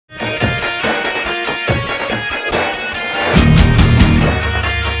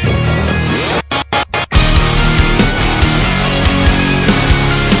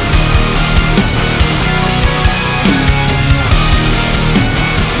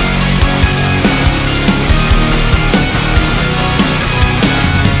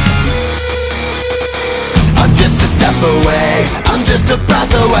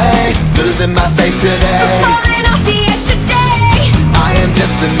losing my faith today. Falling off the edge today. I am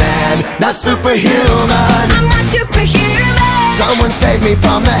just a man, not superhuman. I'm not superhuman. Someone save me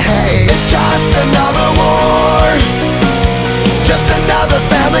from the haze. It's just another war, just another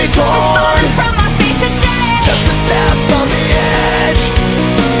family torn. Falling from my feet today. Just a step on the edge,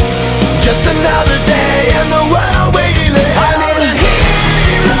 just another day in the world we live. I need a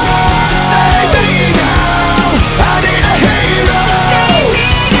hero to save me now. I need a hero to save me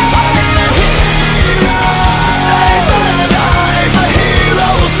now. I need a hero to save my life. A hero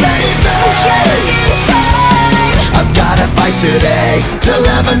will save me. Just in time. I've gotta fight today to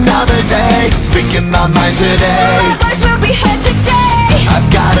live another day, speaking my mind today. My voice will be heard today. I've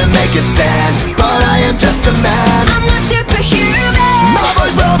gotta make a stand, but I am just a man. I'm not superhuman. My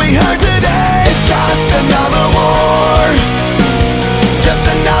voice will be heard today. It's just another war, just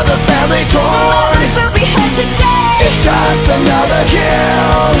another family My torn. voice will be heard today. It's just another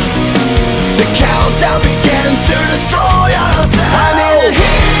kill. The countdown begins to destroy us.